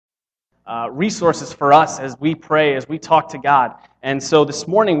resources for us as we pray, as we talk to God. And so this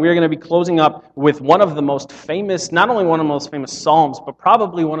morning we're going to be closing up with one of the most famous, not only one of the most famous Psalms, but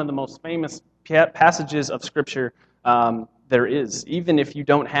probably one of the most famous passages of Scripture there is. Even if you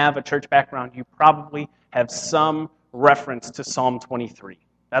don't have a church background, you probably have some reference to Psalm 23.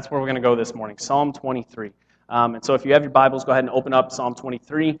 That's where we're going to go this morning, Psalm 23. And so if you have your Bibles, go ahead and open up Psalm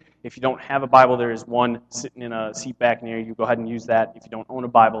 23. If you don't have a Bible, there is one sitting in a seat back near you. Go ahead and use that. If you don't own a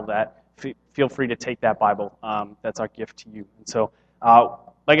Bible, feel free to take that Bible. That's our gift to you. And so,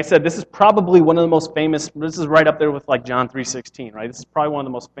 like I said, this is probably one of the most famous. This is right up there with like John 3:16, right? This is probably one of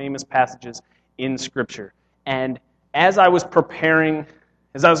the most famous passages in Scripture. And as I was preparing,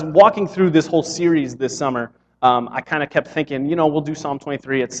 as I was walking through this whole series this summer, I kind of kept thinking, we'll do Psalm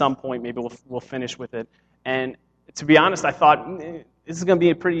 23 at some point. Maybe we'll finish with it. And to be honest, I thought, this is going to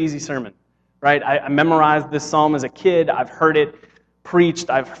be a pretty easy sermon, right? I memorized this psalm as a kid. I've heard it preached.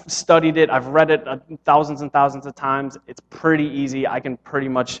 I've studied it. I've read it thousands and thousands of times. It's pretty easy. I can pretty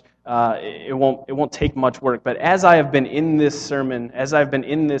much, it won't take much work. But as I have been in this sermon, as I've been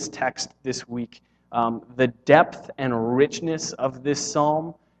in this text this week, the depth and richness of this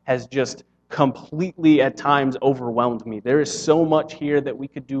psalm has just completely at times overwhelmed me. There is so much here that we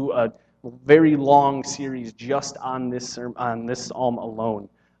could do a very long series just on this psalm alone.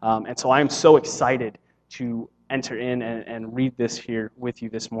 And so I am so excited to enter in and read this here with you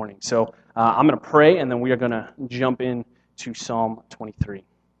this morning. So I'm going to pray, and then we are going to jump in to Psalm 23.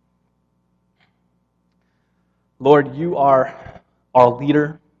 Lord, you are our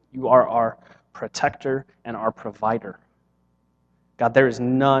leader. You are our protector and our provider. God, there is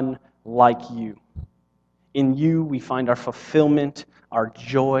none like you. In you we find our fulfillment, our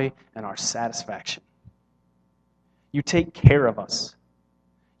joy, and our satisfaction. You take care of us.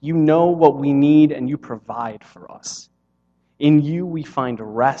 You know what we need, and you provide for us. In you we find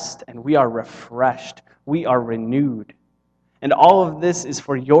rest, and we are refreshed. We are renewed. And all of this is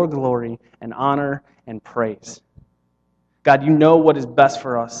for your glory and honor and praise. God, you know what is best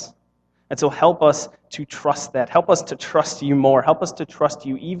for us. And so help us to trust that. Help us to trust you more. Help us to trust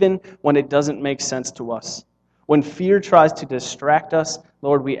you even when it doesn't make sense to us. When fear tries to distract us,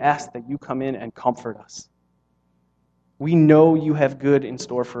 Lord, we ask that you come in and comfort us. We know you have good in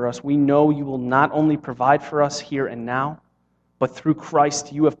store for us. We know you will not only provide for us here and now, but through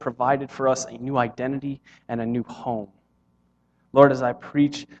Christ you have provided for us a new identity and a new home. Lord, as I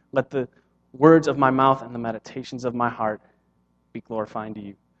preach, let the words of my mouth and the meditations of my heart be glorifying to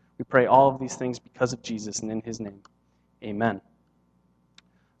you. We pray all of these things because of Jesus and in his name. Amen.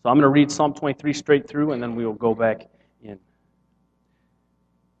 So I'm going to read Psalm 23 straight through, and then we will go back in.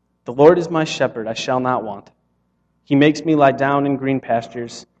 The Lord is my shepherd, I shall not want. He makes me lie down in green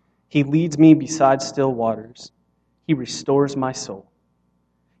pastures. He leads me beside still waters. He restores my soul.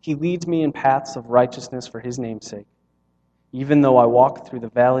 He leads me in paths of righteousness for his name's sake. Even though I walk through the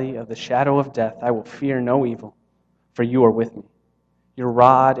valley of the shadow of death, I will fear no evil, for you are with me. Your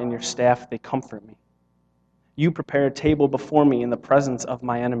rod and your staff, they comfort me. You prepare a table before me in the presence of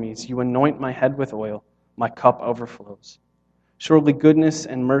my enemies. You anoint my head with oil. My cup overflows. Surely goodness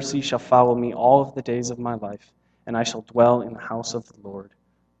and mercy shall follow me all of the days of my life, and I shall dwell in the house of the Lord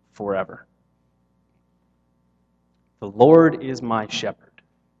forever. The Lord is my shepherd.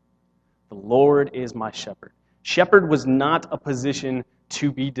 The Lord is my shepherd. Shepherd was not a position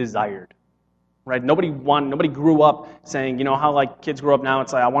to be desired. Right? Nobody grew up saying, how like kids grow up now,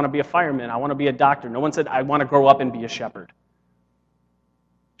 it's like, I want to be a fireman, I want to be a doctor. No one said, I want to grow up and be a shepherd.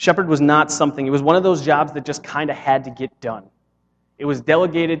 Shepherd was not something, it was one of those jobs that just kind of had to get done. It was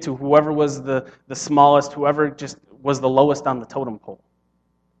delegated to whoever was the smallest, whoever just was the lowest on the totem pole.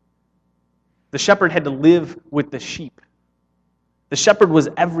 The shepherd had to live with the sheep. The shepherd was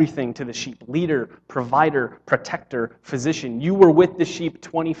everything to the sheep. Leader, provider, protector, physician. You were with the sheep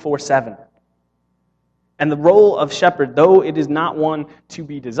 24/7. And the role of shepherd, though it is not one to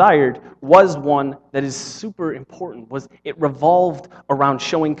be desired, was one that is super important. It revolved around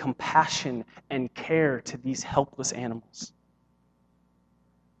showing compassion and care to these helpless animals.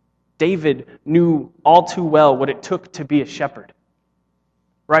 David knew all too well what it took to be a shepherd.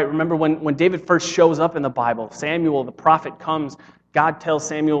 Right? Remember when David first shows up in the Bible, Samuel, the prophet, comes. God tells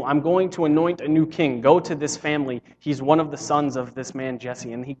Samuel, I'm going to anoint a new king. Go to this family. He's one of the sons of this man,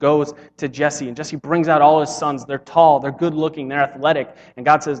 Jesse. And he goes to Jesse, and Jesse brings out all his sons. They're tall, they're good-looking, they're athletic. And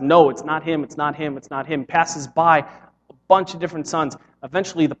God says, no, it's not him, it's not him, it's not him. Passes by a bunch of different sons.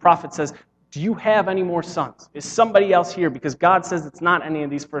 Eventually, the prophet says, do you have any more sons? Is somebody else here? Because God says it's not any of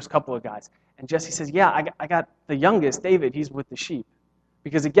these first couple of guys. And Jesse says, yeah, I got the youngest, David. He's with the sheep.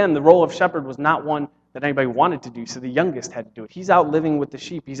 Because again, the role of shepherd was not one that anybody wanted to do, so the youngest had to do it. He's out living with the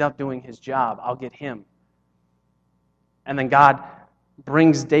sheep. He's out doing his job. I'll get him. And then God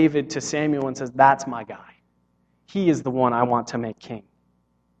brings David to Samuel and says, that's my guy. He is the one I want to make king.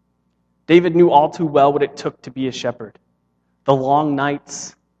 David knew all too well what it took to be a shepherd. The long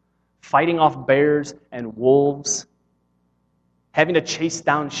nights, fighting off bears and wolves, having to chase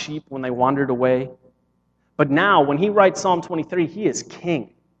down sheep when they wandered away. But now, when he writes Psalm 23, he is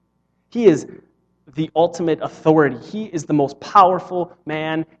king. He is the ultimate authority. He is the most powerful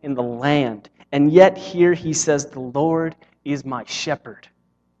man in the land. And yet here he says, the Lord is my shepherd.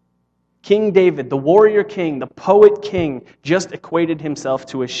 King David, the warrior king, the poet king, just equated himself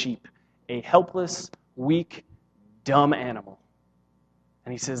to a sheep, a helpless, weak, dumb animal.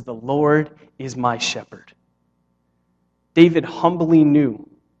 And he says, the Lord is my shepherd. David humbly knew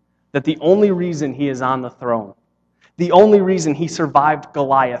that the only reason he is on the throne, the only reason he survived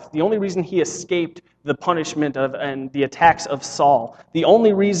Goliath, the only reason he escaped the punishment of and the attacks of Saul, the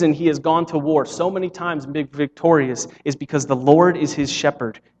only reason he has gone to war so many times and been victorious is because the Lord is his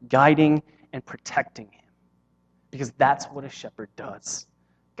shepherd, guiding and protecting him. Because that's what a shepherd does,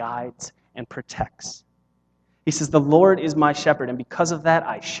 guides and protects. He says, the Lord is my shepherd, and because of that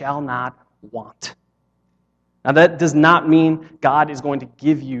I shall not want. Now that does not mean God is going to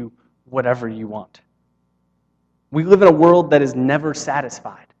give you whatever you want. We live in a world that is never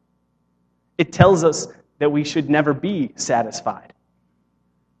satisfied. It tells us that we should never be satisfied.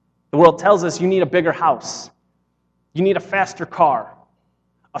 The world tells us you need a bigger house, you need a faster car,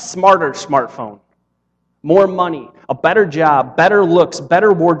 a smarter smartphone, more money, a better job, better looks,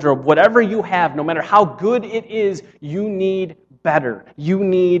 better wardrobe. Whatever you have, no matter how good it is, you need better. You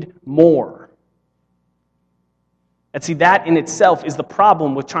need more. And see, that in itself is the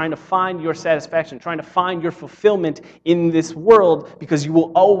problem with trying to find your satisfaction, trying to find your fulfillment in this world, because you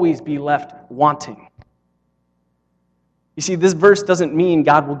will always be left wanting. You see, this verse doesn't mean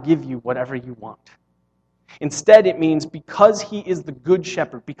God will give you whatever you want. Instead, it means because he is the good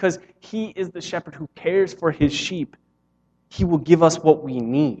shepherd, because he is the shepherd who cares for his sheep, he will give us what we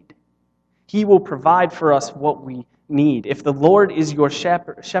need. He will provide for us what we need. If the Lord is your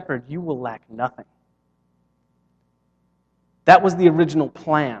shepherd, you will lack nothing. That was the original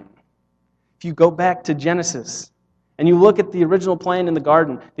plan. If you go back to Genesis and you look at the original plan in the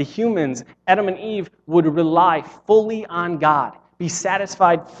garden, the humans, Adam and Eve, would rely fully on God, be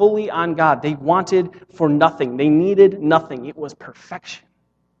satisfied fully on God. They wanted for nothing. They needed nothing. It was perfection.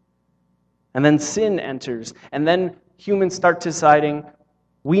 And then sin enters, and then humans start deciding,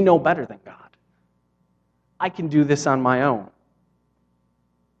 we know better than God. I can do this on my own.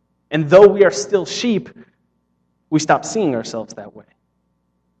 And though we are still sheep, we stop seeing ourselves that way.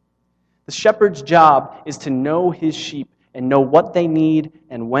 The shepherd's job is to know his sheep and know what they need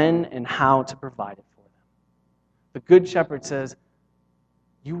and when and how to provide it for them. The good shepherd says,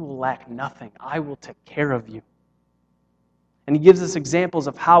 you will lack nothing. I will take care of you. And he gives us examples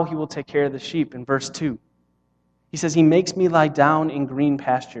of how he will take care of the sheep in verse 2. He says, he makes me lie down in green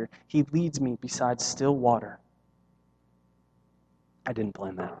pasture. He leads me beside still water. I didn't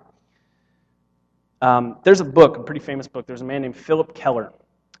plan that. There's a book, a pretty famous book. There's a man named Philip Keller,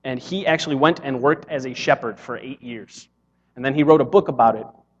 and he actually went and worked as a shepherd for 8 years. And then he wrote a book about it,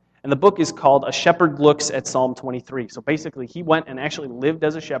 and the book is called A Shepherd Looks at Psalm 23. So basically, he went and actually lived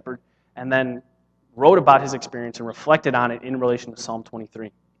as a shepherd and then wrote about his experience and reflected on it in relation to Psalm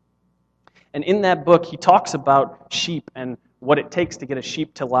 23. And in that book, he talks about sheep and what it takes to get a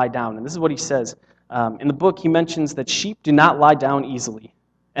sheep to lie down. And this is what he says. In the book, he mentions that sheep do not lie down easily,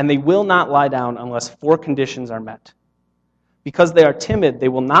 and they will not lie down unless 4 conditions are met. Because they are timid, they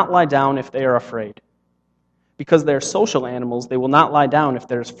will not lie down if they are afraid. Because they are social animals, they will not lie down if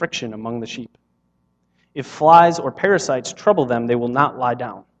there is friction among the sheep. If flies or parasites trouble them, they will not lie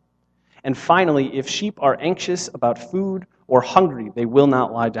down. And finally, if sheep are anxious about food or hungry, they will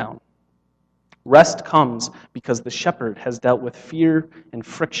not lie down. Rest comes because the shepherd has dealt with fear and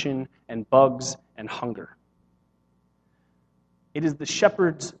friction and bugs and hunger. It is the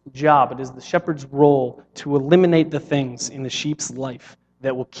shepherd's job, it is the shepherd's role to eliminate the things in the sheep's life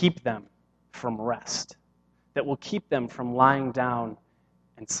that will keep them from rest, that will keep them from lying down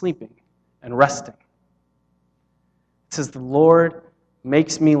and sleeping and resting. It says, the Lord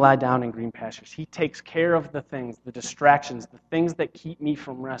makes me lie down in green pastures. He takes care of the things, the distractions, the things that keep me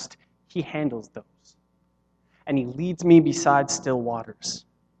from rest. He handles those. And he leads me beside still waters.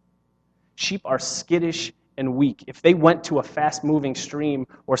 Sheep are skittish and weak. If they went to a fast-moving stream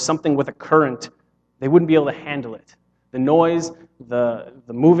or something with a current, they wouldn't be able to handle it. The noise, the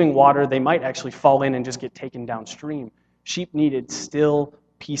moving water, they might actually fall in and just get taken downstream. Sheep needed still,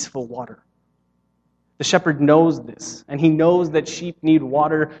 peaceful water. The shepherd knows this, and he knows that sheep need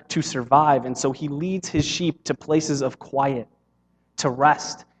water to survive, and so he leads his sheep to places of quiet, to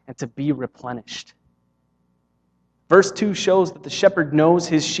rest, and to be replenished. Verse 2 shows that the shepherd knows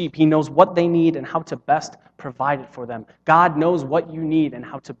his sheep. He knows what they need and how to best provide it for them. God knows what you need and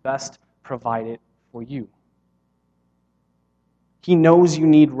how to best provide it for you. He knows you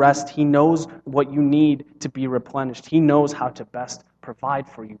need rest. He knows what you need to be replenished. He knows how to best provide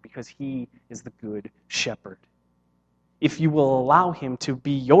for you because he is the good shepherd. If you will allow him to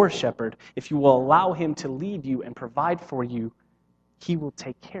be your shepherd, if you will allow him to lead you and provide for you, he will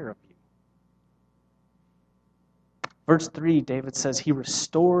take care of you. Verse 3, David says, he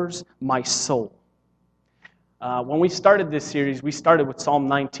restores my soul. When we started this series, we started with Psalm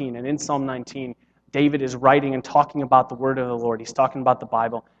 19, and in Psalm 19, David is writing and talking about the word of the Lord. He's talking about the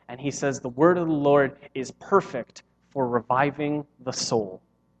Bible, and he says the word of the Lord is perfect for reviving the soul,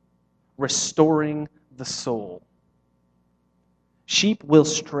 restoring the soul. Sheep will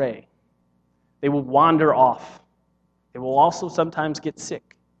stray. They will wander off. They will also sometimes get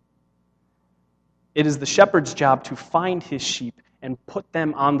sick. It is the shepherd's job to find his sheep and put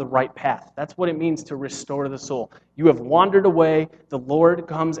them on the right path. That's what it means to restore the soul. You have wandered away. The Lord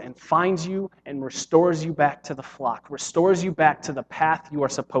comes and finds you and restores you back to the flock, restores you back to the path you are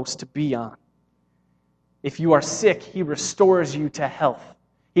supposed to be on. If you are sick, he restores you to health.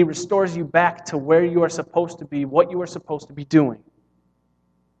 He restores you back to where you are supposed to be, what you are supposed to be doing.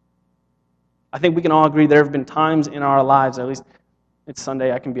 I think we can all agree there have been times in our lives, at least it's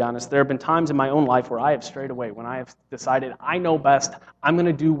Sunday, I can be honest, there have been times in my own life where I have strayed away, when I have decided I know best, I'm going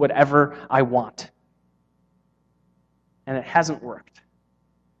to do whatever I want. And it hasn't worked.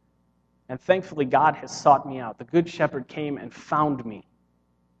 And thankfully, God has sought me out. The Good Shepherd came and found me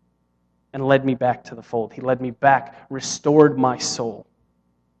and led me back to the fold. He led me back, restored my soul.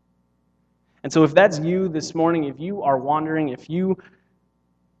 And so if that's you this morning, if you are wandering, if you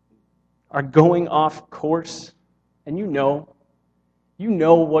are going off course, and you know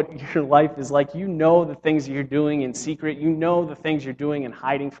what your life is like. You know the things you're doing in secret. You know the things you're doing and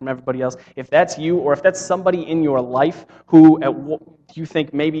hiding from everybody else. If that's you, or if that's somebody in your life who you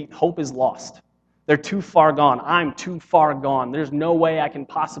think maybe hope is lost. They're too far gone. I'm too far gone. There's no way I can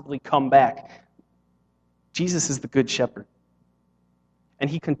possibly come back. Jesus is the good shepherd. And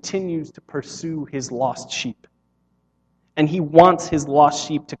he continues to pursue his lost sheep. And he wants his lost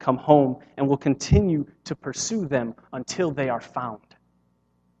sheep to come home and will continue to pursue them until they are found.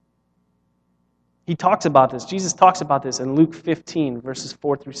 He talks about this. Jesus talks about this in Luke 15, verses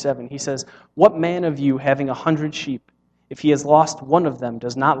 4 through 7. He says, "What man of you, having 100 sheep, if he has lost one of them,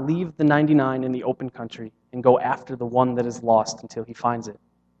 does not leave the 99 in the open country and go after the one that is lost until he finds it?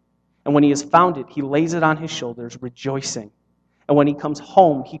 And when he has found it, he lays it on his shoulders, rejoicing. And when he comes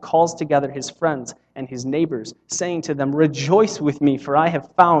home, he calls together his friends and his neighbors, saying to them, 'Rejoice with me, for I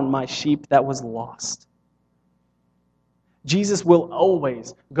have found my sheep that was lost.'" Jesus will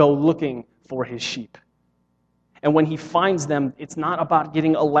always go looking for his sheep. And when he finds them, it's not about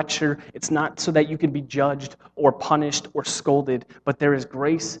getting a lecture. It's not so that you can be judged or punished or scolded, but there is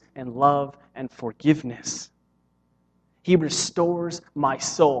grace and love and forgiveness. He restores my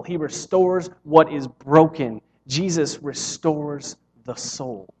soul. He restores what is broken. Jesus restores the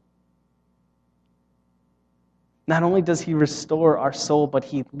soul. Not only does he restore our soul, but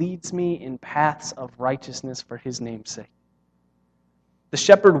he leads me in paths of righteousness for his name's sake. The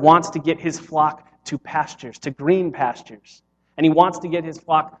shepherd wants to get his flock to pastures, to green pastures. And he wants to get his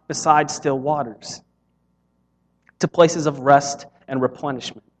flock beside still waters, to places of rest and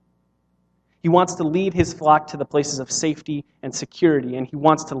replenishment. He wants to lead his flock to the places of safety and security, and he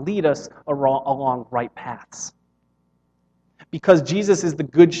wants to lead us along right paths. Because Jesus is the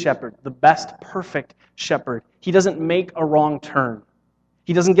good shepherd, the best, perfect shepherd, he doesn't make a wrong turn.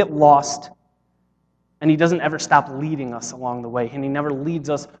 He doesn't get lost. And he doesn't ever stop leading us along the way, and he never leads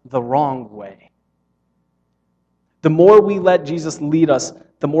us the wrong way. The more we let Jesus lead us,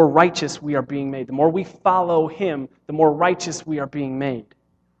 the more righteous we are being made. The more we follow him, the more righteous we are being made.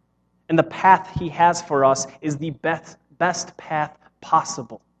 And the path he has for us is the best path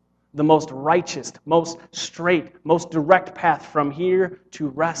possible. The most righteous, most straight, most direct path from here to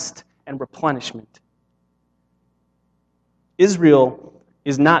rest and replenishment. Israel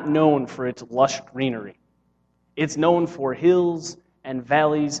is not known for its lush greenery. It's known for hills and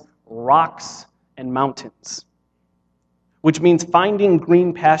valleys, rocks and mountains, which means finding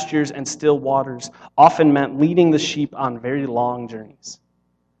green pastures and still waters often meant leading the sheep on very long journeys.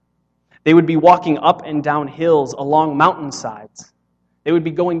 They would be walking up and down hills along mountainsides. They would be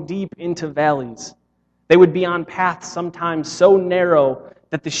going deep into valleys. They would be on paths sometimes so narrow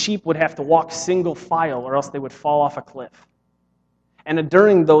that the sheep would have to walk single file or else they would fall off a cliff. And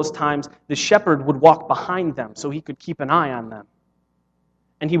during those times, the shepherd would walk behind them so he could keep an eye on them.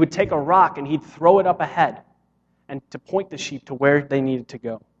 And he would take a rock and he'd throw it up ahead and to point the sheep to where they needed to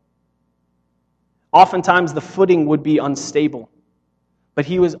go. Oftentimes, the footing would be unstable, but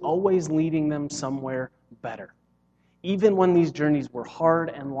he was always leading them somewhere better. Even when these journeys were hard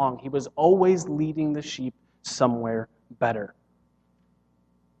and long, he was always leading the sheep somewhere better.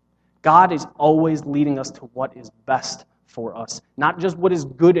 God is always leading us to what is best for us. Not just what is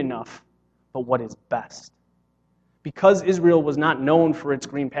good enough, but what is best. Because Israel was not known for its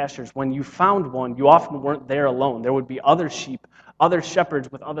green pastures, when you found one, you often weren't there alone. There would be other sheep, other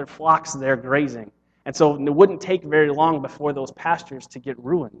shepherds with other flocks there grazing. And so it wouldn't take very long before those pastures to get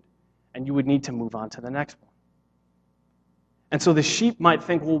ruined, and you would need to move on to the next one. And so the sheep might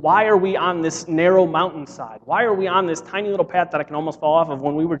think, well, why are we on this narrow mountainside? Why are we on this tiny little path that I can almost fall off of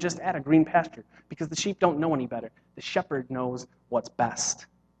when we were just at a green pasture? Because the sheep don't know any better. The shepherd knows what's best.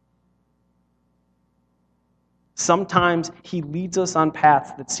 Sometimes he leads us on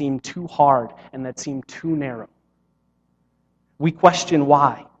paths that seem too hard and that seem too narrow. We question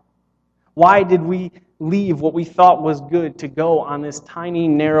why. Why did we leave what we thought was good to go on this tiny,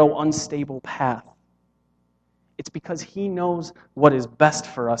 narrow, unstable path? It's because he knows what is best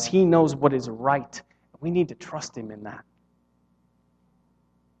for us. He knows what is right. We need to trust him in that.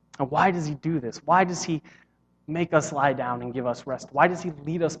 And why does he do this? Why does he make us lie down and give us rest? Why does he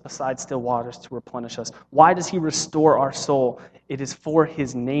lead us beside still waters to replenish us? Why does he restore our soul? It is for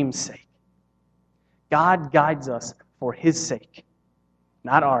his name's sake. God guides us for his sake,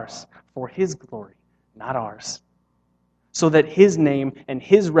 not ours, for his glory, not ours, so that his name and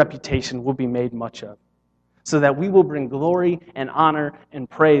his reputation will be made much of, so that we will bring glory and honor and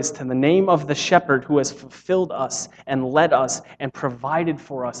praise to the name of the shepherd who has fulfilled us and led us and provided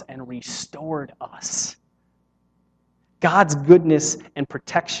for us and restored us. God's goodness and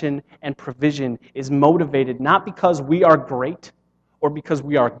protection and provision is motivated not because we are great or because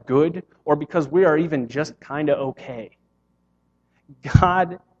we are good or because we are even just kind of okay.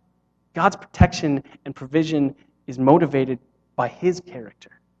 God's protection and provision is motivated by his character,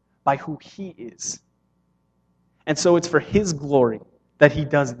 by who he is. And so it's for his glory that he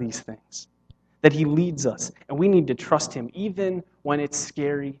does these things, that he leads us, and we need to trust him even when it's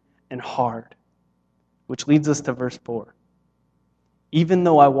scary and hard. Which leads us to verse 4. Even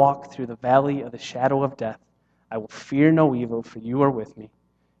though I walk through the valley of the shadow of death, I will fear no evil, for you are with me.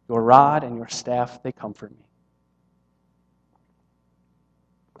 Your rod and your staff, they comfort me.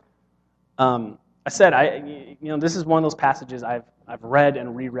 This is one of those passages I've read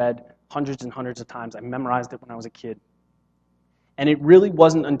and reread hundreds and hundreds of times. I memorized it when I was a kid. And it really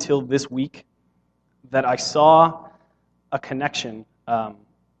wasn't until this week that I saw a connection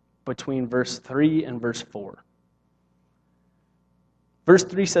between verse 3 and verse 4. Verse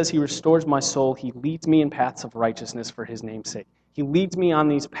 3 says, he restores my soul. He leads me in paths of righteousness for his name's sake. He leads me on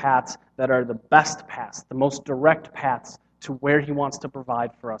these paths that are the best paths, the most direct paths to where he wants to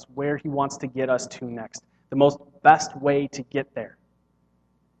provide for us, where he wants to get us to next, the most best way to get there.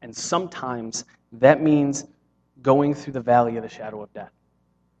 And sometimes that means going through the valley of the shadow of death.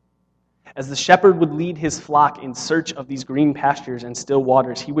 As the shepherd would lead his flock in search of these green pastures and still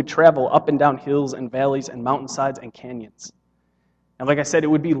waters, he would travel up and down hills and valleys and mountainsides and canyons. And like I said, it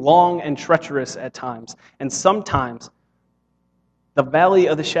would be long and treacherous at times. And sometimes the valley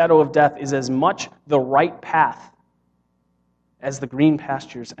of the shadow of death is as much the right path as the green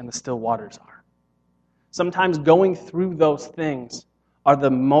pastures and the still waters are. Sometimes going through those things are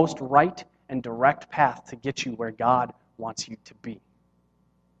the most right and direct path to get you where God wants you to be.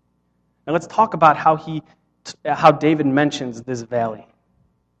 Now let's talk about how David mentions this valley.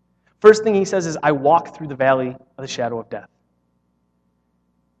 First thing he says is, I walk through the valley of the shadow of death.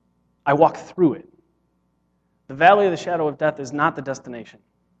 I walk through it. The valley of the shadow of death is not the destination.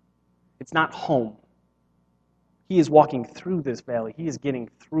 It's not home. He is walking through this valley. He is getting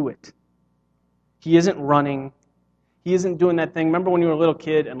through it. He isn't running. He isn't doing that thing. Remember when you were a little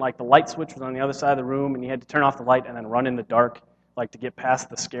kid and the light switch was on the other side of the room and you had to turn off the light and then run in the dark, to get past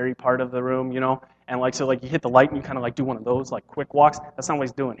the scary part of the room, And so you hit the light and you kind of do one of those quick walks. That's not what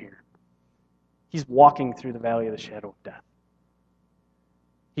he's doing here. He's walking through the valley of the shadow of death.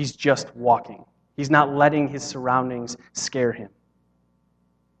 He's just walking. He's not letting his surroundings scare him.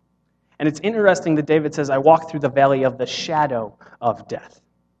 And it's interesting that David says, I walk through the valley of the shadow of death.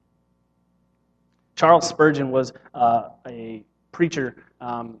 Charles Spurgeon was a preacher,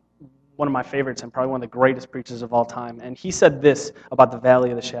 one of my favorites and probably one of the greatest preachers of all time. And he said this about the valley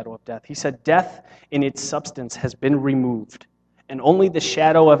of the shadow of death. He said, death in its substance has been removed, and only the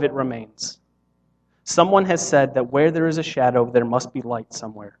shadow of it remains. Someone has said that where there is a shadow, there must be light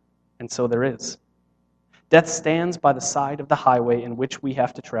somewhere, and so there is. Death stands by the side of the highway in which we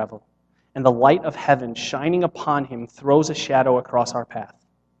have to travel, and the light of heaven shining upon him throws a shadow across our path.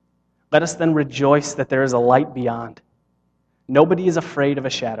 Let us then rejoice that there is a light beyond. Nobody is afraid of a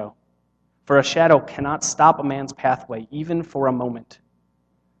shadow, for a shadow cannot stop a man's pathway, even for a moment.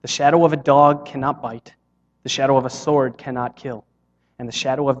 The shadow of a dog cannot bite, the shadow of a sword cannot kill, and the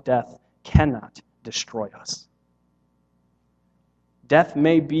shadow of death cannot destroy us. Death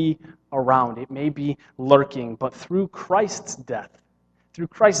may be around, it may be lurking, but through Christ's death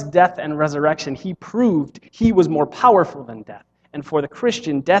and resurrection, he proved he was more powerful than death. And for the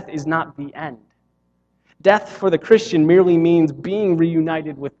Christian, death is not the end. Death for the Christian merely means being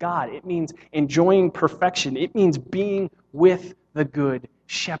reunited with God. It means enjoying perfection. It means being with the Good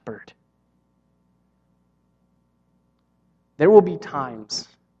Shepherd. There will be times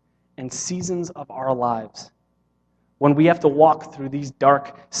and seasons of our lives when we have to walk through these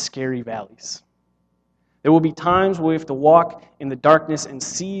dark, scary valleys. There will be times where we have to walk in the darkness and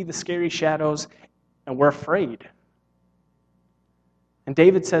see the scary shadows, and we're afraid. And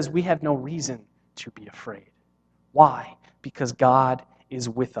David says we have no reason to be afraid. Why? Because God is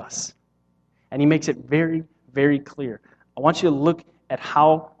with us. And he makes it very, very clear. I want you to look at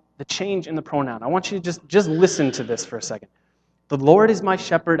how the change in the pronoun. I want you to just listen to this for a second. The Lord is my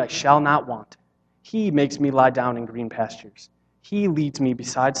shepherd, I shall not want. He makes me lie down in green pastures. He leads me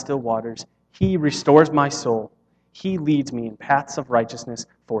beside still waters. He restores my soul. He leads me in paths of righteousness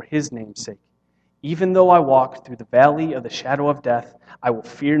for his name's sake. Even though I walk through the valley of the shadow of death, I will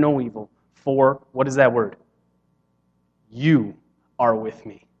fear no evil. For, what is that word? You are with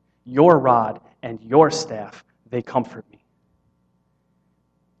me. Your rod and your staff, they comfort me.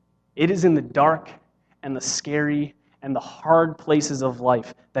 It is in the dark and the scary and the hard places of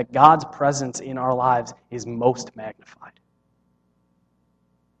life that God's presence in our lives is most magnified.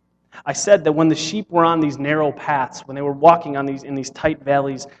 I said that when the sheep were on these narrow paths, when they were walking on in these tight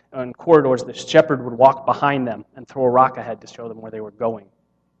valleys and corridors, the shepherd would walk behind them and throw a rock ahead to show them where they were going.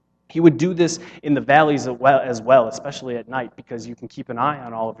 He would do this in the valleys as well, especially at night, because you can keep an eye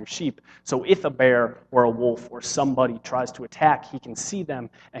on all of your sheep. So if a bear or a wolf or somebody tries to attack, he can see them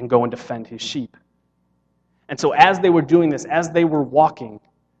and go and defend his sheep. And so as they were doing this, as they were walking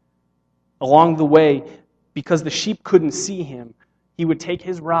along the way, because the sheep couldn't see him, he would take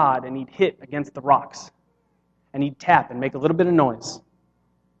his rod and he'd hit against the rocks. And he'd tap and make a little bit of noise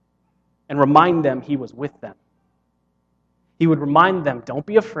and remind them he was with them. He would remind them, don't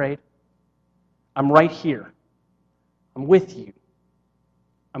be afraid. I'm right here. I'm with you.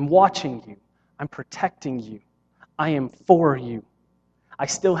 I'm watching you. I'm protecting you. I am for you. I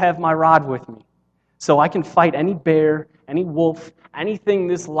still have my rod with me. So I can fight any bear, any wolf, anything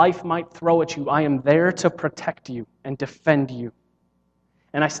this life might throw at you. I am there to protect you and defend you.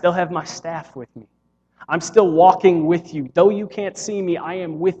 And I still have my staff with me. I'm still walking with you. Though you can't see me, I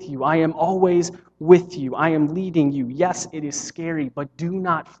am with you. I am always with you. I am leading you. Yes, it is scary, but do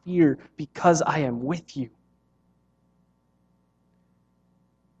not fear because I am with you.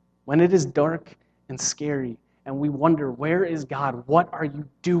 When it is dark and scary and we wonder, where is God? What are you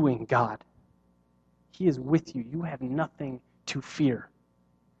doing, God? He is with you. You have nothing to fear.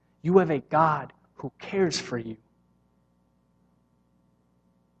 You have a God who cares for you.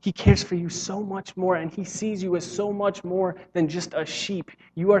 He cares for you so much more, and he sees you as so much more than just a sheep.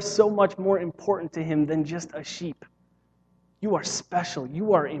 You are so much more important to him than just a sheep. You are special.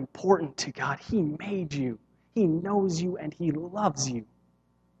 You are important to God. He made you. He knows you, and he loves you.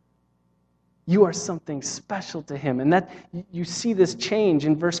 You are something special to him. And that you see this change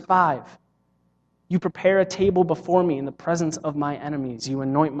in verse 5. You prepare a table before me in the presence of my enemies. You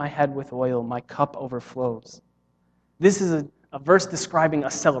anoint my head with oil. My cup overflows. This is a verse describing a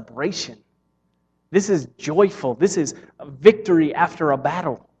celebration. This is joyful. This is a victory after a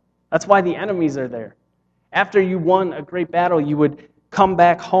battle. That's why the enemies are there. After you won a great battle, you would come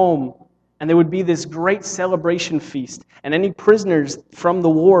back home, and there would be this great celebration feast, and any prisoners from the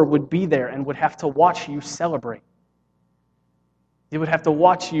war would be there and would have to watch you celebrate. They would have to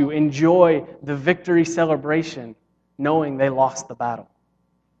watch you enjoy the victory celebration, knowing they lost the battle.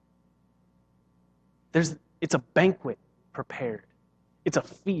 It's a banquet prepared. It's a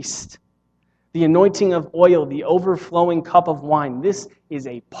feast. The anointing of oil, the overflowing cup of wine, this is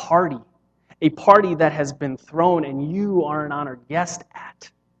a party that has been thrown and you are an honored guest at.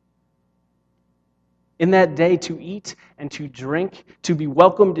 In that day, to eat and to drink, to be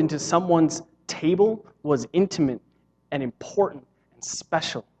welcomed into someone's table was intimate and important and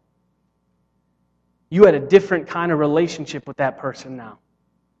special. You had a different kind of relationship with that person now.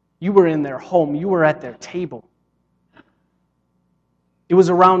 You were in their home. You were at their table. It was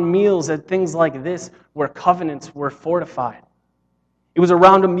around meals and things like this where covenants were fortified. It was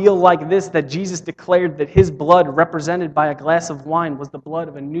around a meal like this that Jesus declared that his blood, represented by a glass of wine, was the blood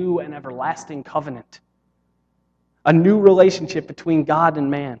of a new and everlasting covenant. A new relationship between God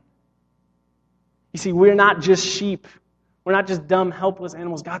and man. You see, we're not just sheep. We're not just dumb, helpless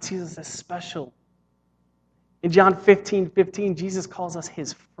animals. God sees us as special. In John 15:15, Jesus calls us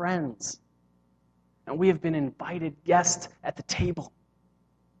his friends. And we have been invited guests at the table.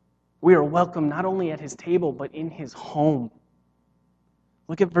 We are welcome not only at his table, but in his home.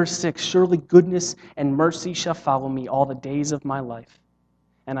 Look at verse 6. Surely goodness and mercy shall follow me all the days of my life,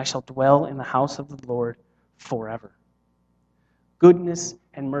 and I shall dwell in the house of the Lord forever. Goodness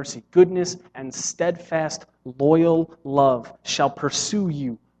and mercy, goodness and steadfast, loyal love shall pursue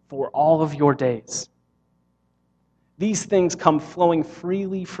you for all of your days. These things come flowing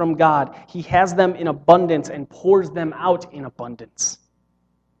freely from God. He has them in abundance and pours them out in abundance.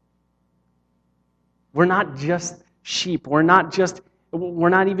 We're not just sheep. We're not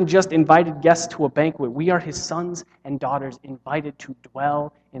even just invited guests to a banquet. We are his sons and daughters invited to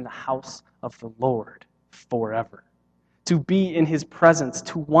dwell in the house of the Lord forever. To be in his presence,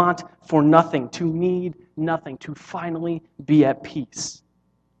 to want for nothing, to need nothing, to finally be at peace.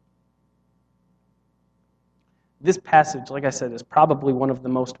 This passage, like I said, is probably one of the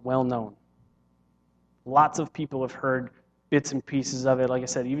most well-known. Lots of people have heard bits and pieces of it. Like I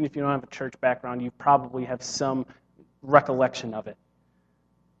said, even if you don't have a church background, you probably have some recollection of it.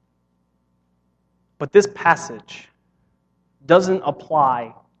 But this passage doesn't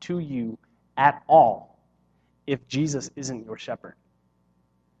apply to you at all if Jesus isn't your shepherd.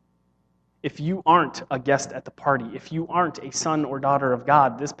 If you aren't a guest at the party, if you aren't a son or daughter of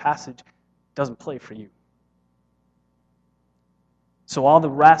God, this passage doesn't play for you. So all the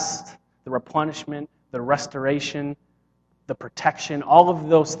rest, the replenishment, the restoration, the protection, all of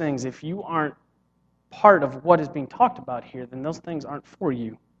those things, if you aren't part of what is being talked about here, then those things aren't for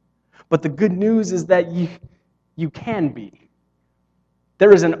you. But the good news is that you can be.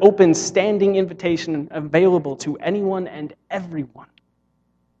 There is an open, standing invitation available to anyone and everyone.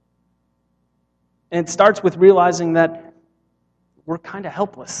 And it starts with realizing that we're kind of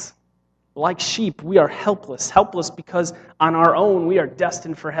helpless. Like sheep, we are helpless. Helpless because on our own, we are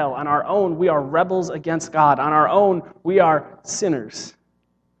destined for hell. On our own, we are rebels against God. On our own, we are sinners.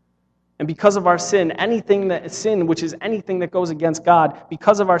 And because of our sin, anything that is sin, which is anything that goes against God,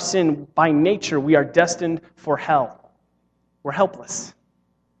 because of our sin, by nature, we are destined for hell. We're helpless.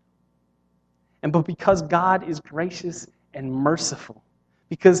 But because God is gracious and merciful,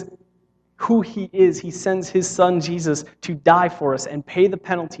 because who he is, he sends his son Jesus to die for us and pay the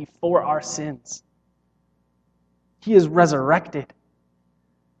penalty for our sins. He is resurrected,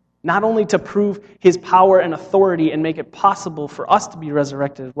 not only to prove his power and authority and make it possible for us to be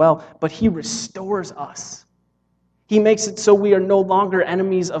resurrected as well, but he restores us. He makes it so we are no longer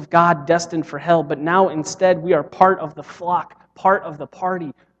enemies of God destined for hell, but now instead we are part of the flock, part of the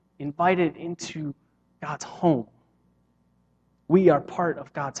party, invited into God's home. We are part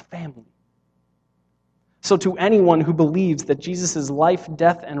of God's family. So to anyone who believes that Jesus' life,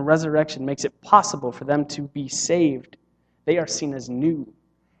 death, and resurrection makes it possible for them to be saved, they are seen as new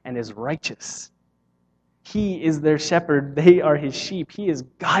and as righteous. He is their shepherd. They are his sheep. He is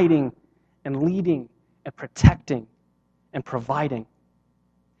guiding and leading and protecting and providing.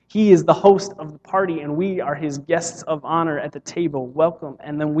 He is the host of the party, and we are his guests of honor at the table. Welcome.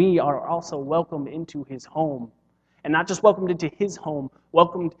 And then we are also welcomed into his home. And not just welcomed into his home,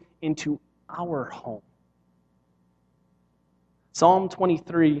 welcomed into our home. Psalm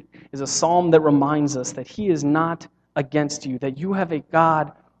 23 is a psalm that reminds us that he is not against you, that you have a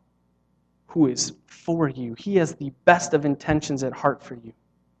God who is for you. He has the best of intentions at heart for you.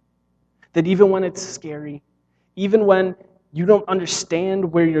 That even when it's scary, even when you don't understand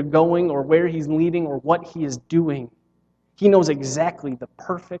where you're going or where he's leading or what he is doing, he knows exactly the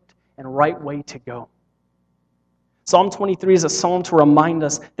perfect and right way to go. Psalm 23 is a psalm to remind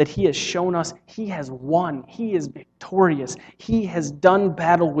us that he has shown us he has won. He is victorious. He has done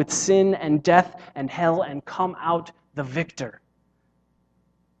battle with sin and death and hell and come out the victor.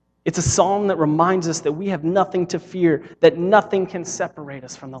 It's a psalm that reminds us that we have nothing to fear, that nothing can separate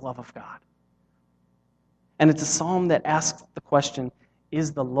us from the love of God. And it's a psalm that asks the question,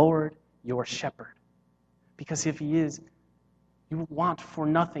 is the Lord your shepherd? Because if he is, you will want for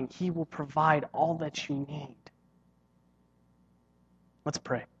nothing. He will provide all that you need. Let's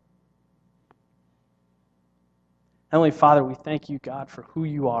pray. Heavenly Father, we thank you, God, for who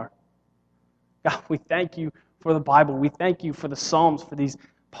you are. God, we thank you for the Bible. We thank you for the Psalms, for these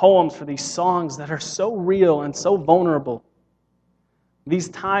poems, for these songs that are so real and so vulnerable. These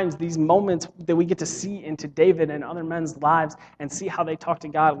times, these moments that we get to see into David and other men's lives and see how they talk to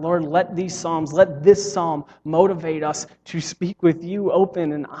God. Lord, let these Psalms, let this Psalm motivate us to speak with you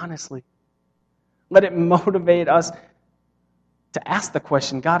open and honestly. Let it motivate us to ask the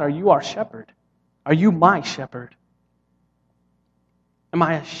question, God, are you our shepherd? Are you my shepherd? Am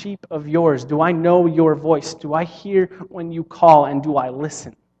I a sheep of yours? Do I know your voice? Do I hear when you call, and do I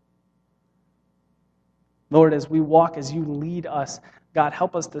listen? Lord, as we walk, as you lead us, God,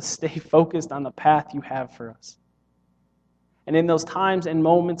 help us to stay focused on the path you have for us. And in those times and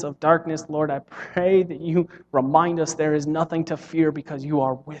moments of darkness, Lord, I pray that you remind us there is nothing to fear because you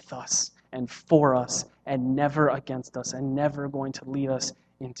are with us and for us and never against us and never going to lead us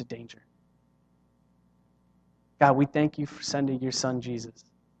into danger. God, we thank you for sending your Son, Jesus,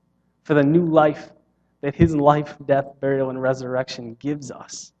 for the new life that his life, death, burial, and resurrection gives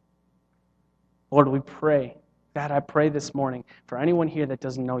us. Lord, we pray, God, I pray this morning for anyone here that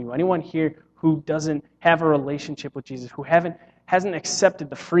doesn't know you, anyone here who doesn't have a relationship with Jesus, who hasn't accepted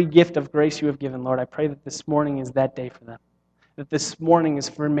the free gift of grace you have given, Lord, I pray that this morning is that day for them. That this morning is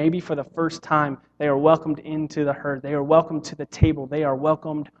maybe for the first time, they are welcomed into the herd. They are welcomed to the table. They are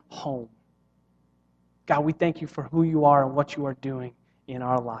welcomed home. God, we thank you for who you are and what you are doing in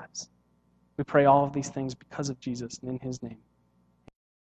our lives. We pray all of these things because of Jesus and in his name.